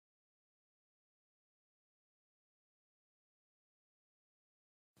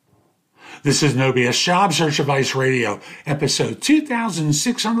This is No BS Job Search Advice Radio, episode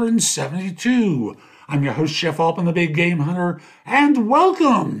 2672. I'm your host, Jeff Altman, the Big Game Hunter, and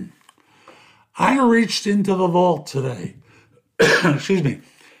welcome. I reached into the vault today, excuse me,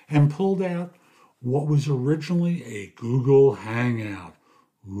 and pulled out what was originally a Google Hangout.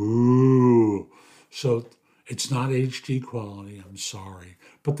 Ooh. So it's not HD quality, I'm sorry,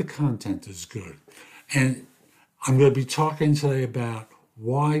 but the content is good. And I'm going to be talking today about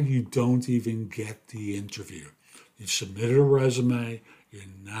why you don't even get the interview. You submitted a resume, you're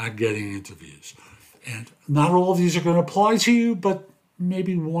not getting interviews. And not all of these are going to apply to you, but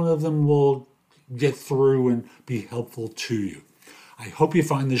maybe one of them will get through and be helpful to you. I hope you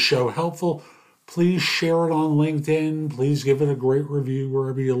find this show helpful. Please share it on LinkedIn. Please give it a great review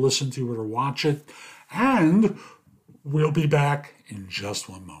wherever you listen to it or watch it. And we'll be back in just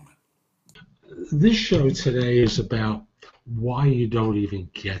one moment. This show today is about why you don't even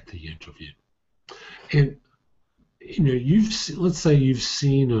get the interview. And let's say you've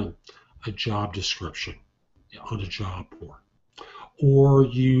seen a job description on a job board, or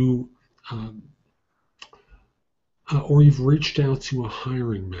you've reached out to a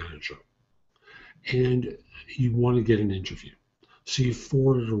hiring manager and you want to get an interview. So you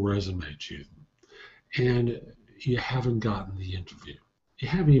forwarded a resume to them and you haven't gotten the interview. You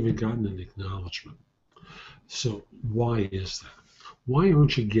haven't even gotten an acknowledgement. So why is that? Why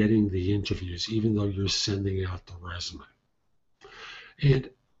aren't you getting the interviews even though you're sending out the resume? And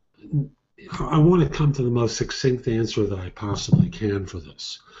I want to come to the most succinct answer that I possibly can for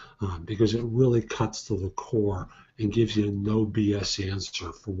this, because it really cuts to the core and gives you a no BS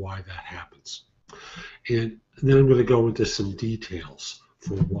answer for why that happens. And then I'm going to go into some details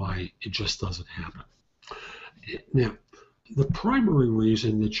for why it just doesn't happen. Now, the primary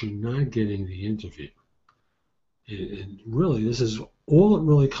reason that you're not getting the interview, and really this is all it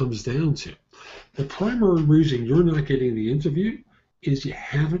really comes down to, the primary reason you're not getting the interview is you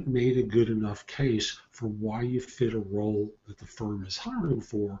haven't made a good enough case for why you fit a role that the firm is hiring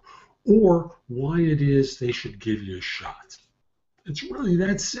for, or why it is they should give you a shot. It's really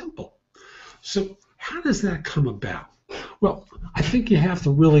that simple. So how does that come about? Well, I think you have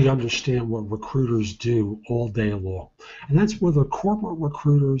to really understand what recruiters do all day long. And that's whether corporate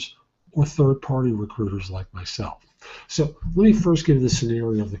recruiters or third-party recruiters like myself. So let me first give the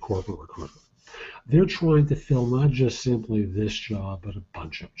scenario of the corporate recruiter. They're trying to fill not just simply this job, but a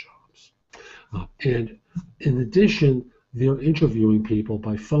bunch of jobs. And in addition, they're interviewing people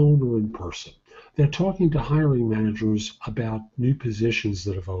by phone or in person. They're talking to hiring managers about new positions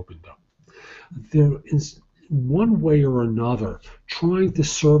that have opened up. They're in one way or another trying to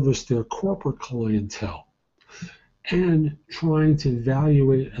service their corporate clientele and trying to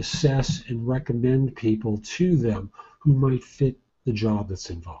evaluate, assess, and recommend people to them who might fit the job that's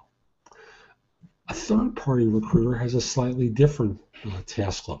involved. A third-party recruiter has a slightly different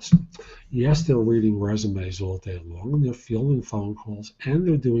task list. Yes, they're reading resumes all day long, and they're fielding phone calls, and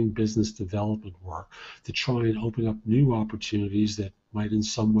they're doing business development work to try and open up new opportunities that might in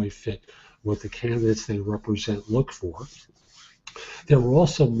some way fit what the candidates they represent look for. They're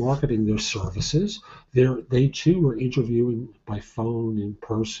also marketing their services. They too are interviewing by phone, in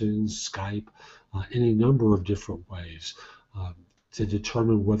person, Skype, any number of different ways to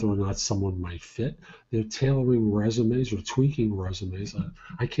determine whether or not someone might fit. They're tailoring resumes or tweaking resumes.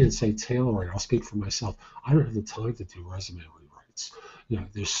 I can't say tailoring. I'll speak for myself. I don't have the time to do resume rewrites.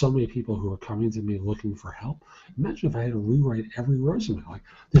 There's so many people who are coming to me looking for help. Imagine if I had to rewrite every resume. Like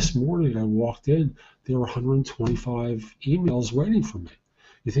this morning I walked in, there were 125 emails waiting for me.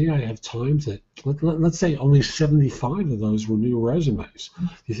 You think I have time to, let's say only 75 of those were new resumes. Do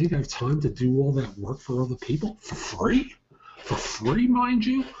you think I have time to do all that work for other people for free? For free, mind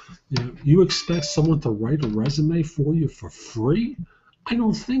you? You expect someone to write a resume for you for free? I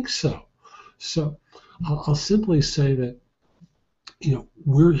don't think so. So I'll simply say that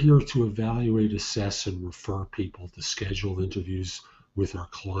we're here to evaluate, assess, and refer people to scheduled interviews with our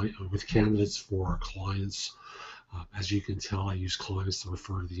with candidates for our clients. As you can tell, I use clients to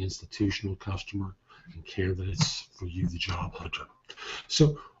refer to the institutional customer and candidates for you, the job hunter.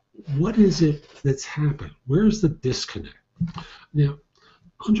 So what is it that's happened? Where's the disconnect? Now,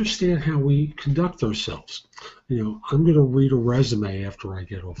 understand how we conduct ourselves. I'm going to read a resume after I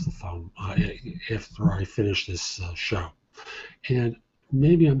get off the phone, after I finish this show. And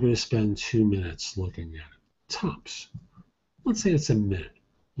maybe I'm going to spend 2 minutes looking at it, tops. Let's say it's a minute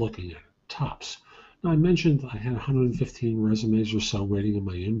looking at it, tops. Now, I mentioned I had 115 resumes or so waiting in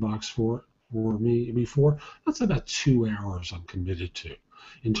my inbox for me before. That's about 2 hours I'm committed to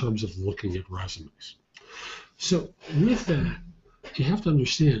in terms of looking at resumes. So with that, you have to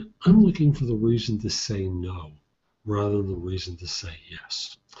understand, I'm looking for the reason to say no rather than the reason to say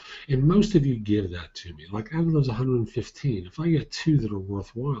yes. And most of you give that to me. Like out of those 115, if I get 2 that are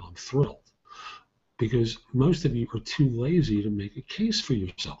worthwhile, I'm thrilled. Because most of you are too lazy to make a case for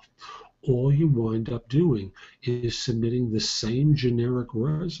yourself. All you wind up doing is submitting the same generic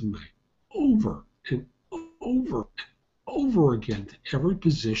resume over and over and over again to every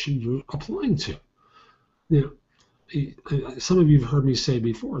position you're applying to. Now, some of you have heard me say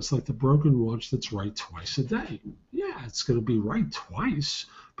before, it's like the broken watch that's right twice a day. Yeah, it's going to be right twice,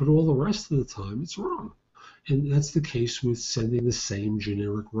 but all the rest of the time it's wrong. And that's the case with sending the same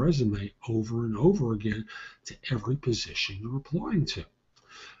generic resume over and over again to every position you're applying to.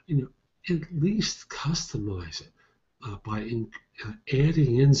 At least customize it by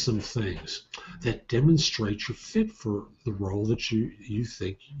adding in some things that demonstrate your fit for the role that you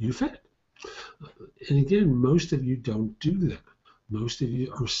think you fit. And again, most of you don't do that. Most of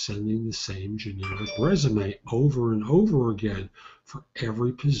you are sending the same generic resume over and over again for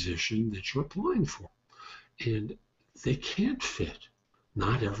every position that you're applying for. And they can't fit.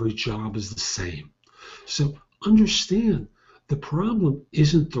 Not every job is the same. So understand, the problem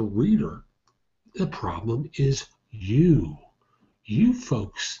isn't the reader. The problem is you. You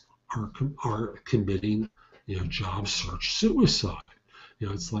folks are committing, job search suicide.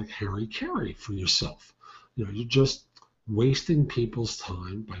 It's like Harry Carey for yourself. You're just wasting people's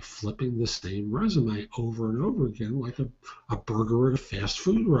time by flipping the same resume over and over again like a burger at a fast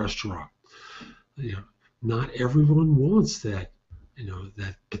food restaurant. Not everyone wants that,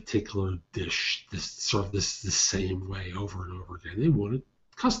 that particular dish, served the same way over and over again. They want it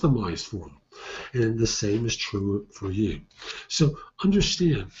customized for them. And the same is true for you. So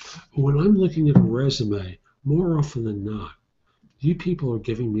understand, when I'm looking at a resume, more often than not, you people are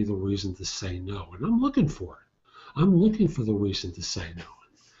giving me the reason to say no, and I'm looking for it. I'm looking for the reason to say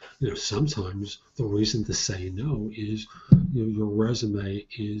no. Sometimes the reason to say no is, your resume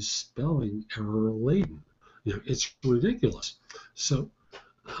is spelling error laden. It's ridiculous. So,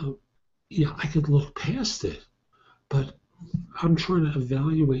 I could look past it, but I'm trying to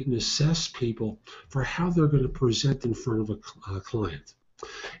evaluate and assess people for how they're going to present in front of a client.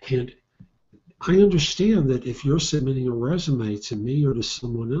 And I understand that if you're submitting a resume to me or to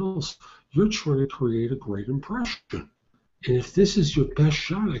someone else, you're trying to create a great impression. And if this is your best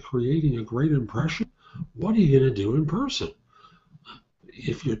shot at creating a great impression, what are you going to do in person?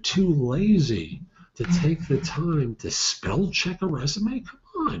 If you're too lazy to take the time to spell check a resume,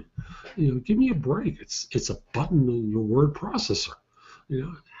 come on, give me a break. It's a button in your word processor.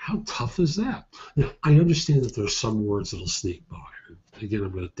 How tough is that? Now, I understand that there's some words that'll sneak by. Again,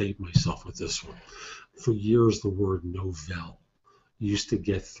 I'm going to date myself with this one. For years, the word novell used to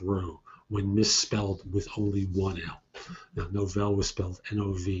get through when misspelled with only one L. Now, novell was spelled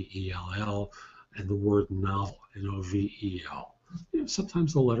N-O-V-E-L-L, and the word novel, N-O-V-E-L.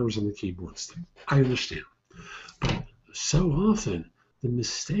 Sometimes the letters on the keyboard stick. I understand. But so often, the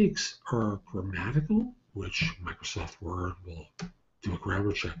mistakes are grammatical, which Microsoft Word will do a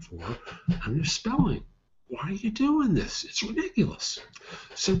grammar check for, and their spelling. Why are you doing this? It's ridiculous.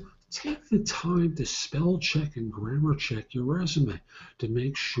 So take the time to spell check and grammar check your resume to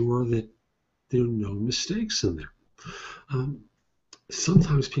make sure that there are no mistakes in there.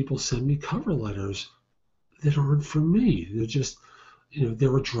 Sometimes people send me cover letters that aren't for me. They're just,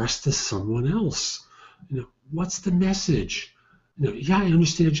 they're addressed to someone else. What's the message? Yeah, I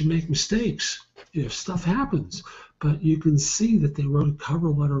understand you make mistakes. Stuff happens. But you can see that they wrote a cover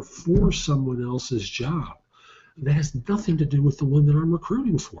letter for someone else's job. That has nothing to do with the one that I'm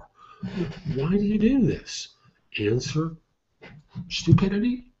recruiting for. Why do you do this? Answer: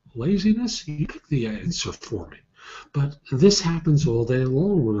 stupidity, laziness. You pick the answer for me. But this happens all day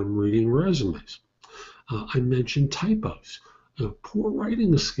long when I'm reading resumes. I mentioned typos, poor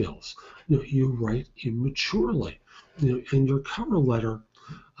writing skills. You write immaturely. And your cover letter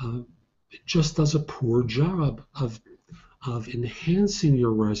just does a poor job of enhancing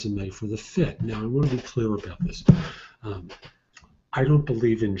your resume for the fit. Now, I want to be clear about this. I don't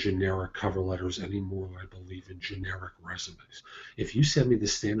believe in generic cover letters anymore than I believe in generic resumes. If you send me the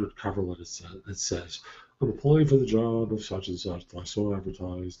standard cover letter that says, I'm applying for the job of such and such that I saw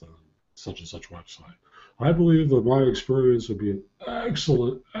advertised on such and such website, I believe that my experience would be an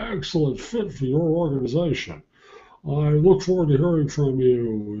excellent fit for your organization. I look forward to hearing from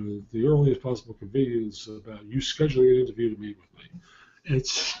you at the earliest possible convenience about you scheduling an interview to meet with me.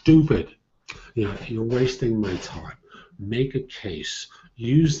 It's stupid. You're wasting my time. Make a case.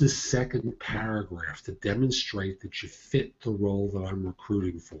 Use the second paragraph to demonstrate that you fit the role that I'm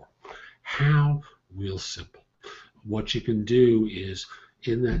recruiting for. How? Real simple. what you can do is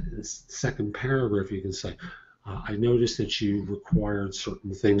in that second paragraph, you can say, I noticed that you required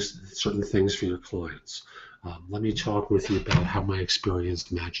certain things for your clients. Let me talk with you about how my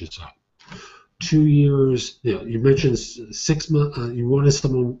experience matches up. 2 years, you mentioned 6 months,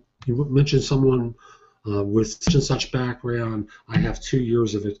 you mentioned someone with such and such background. I have 2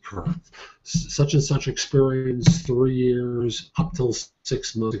 years of it current. Such and such experience, 3 years, up till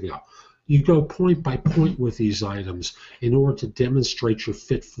 6 months ago. You go point by point with these items in order to demonstrate your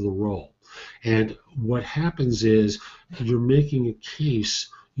fit for the role. And what happens is you're making a case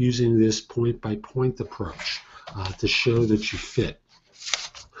using this point-by-point approach to show that you fit.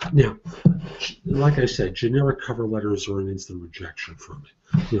 Now, like I said, generic cover letters are an instant rejection for me.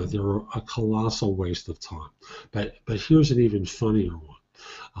 They're a colossal waste of time. But here's an even funnier one,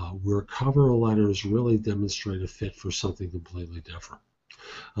 where cover letters really demonstrate a fit for something completely different.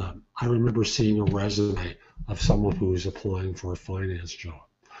 I remember seeing a resume of someone who was applying for a finance job.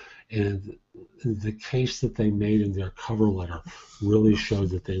 And the case that they made in their cover letter really showed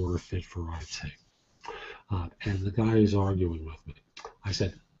that they were a fit for IT. And the guy is arguing with me. I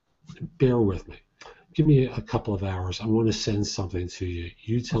said, bear with me. Give me a couple of hours. I want to send something to you.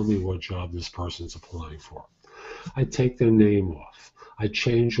 You tell me what job this person's applying for. I take their name off. I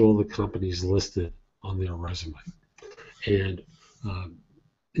change all the companies listed on their resume. And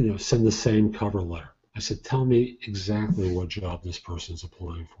send the same cover letter. I said, tell me exactly what job this person's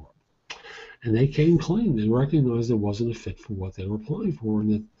applying for. And they came clean. They recognized it wasn't a fit for what they were applying for, and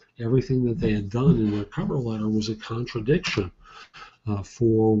that everything that they had done in their cover letter was a contradiction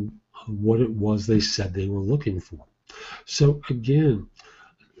for what it was they said they were looking for. So again,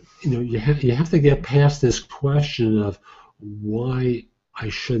 you have to get past this question of why I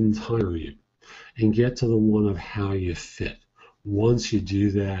shouldn't hire you and get to the one of how you fit. Once you do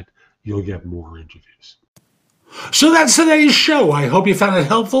that, you'll get more interviews. So that's today's show. I hope you found it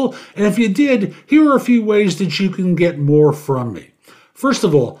helpful. And if you did, here are a few ways that you can get more from me. First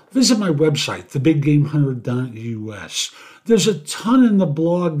of all, visit my website, thebiggamehunter.us. There's a ton in the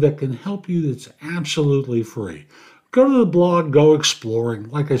blog that can help you that's absolutely free. Go to the blog, go exploring.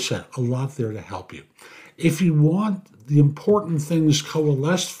 Like I said, a lot there to help you. If you want the important things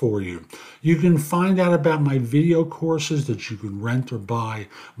coalesced for you, you can find out about my video courses that you can rent or buy,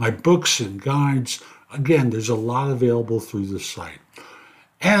 my books and guides. Again, there's a lot available through the site.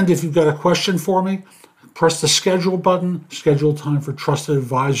 And if you've got a question for me, press the schedule button, schedule time for trusted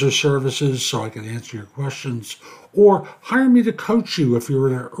advisor services so I can answer your questions, or hire me to coach you if you're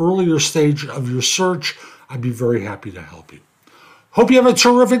in an earlier stage of your search. I'd be very happy to help you. Hope you have a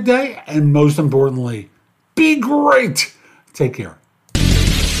terrific day, and most importantly, be great. Take care.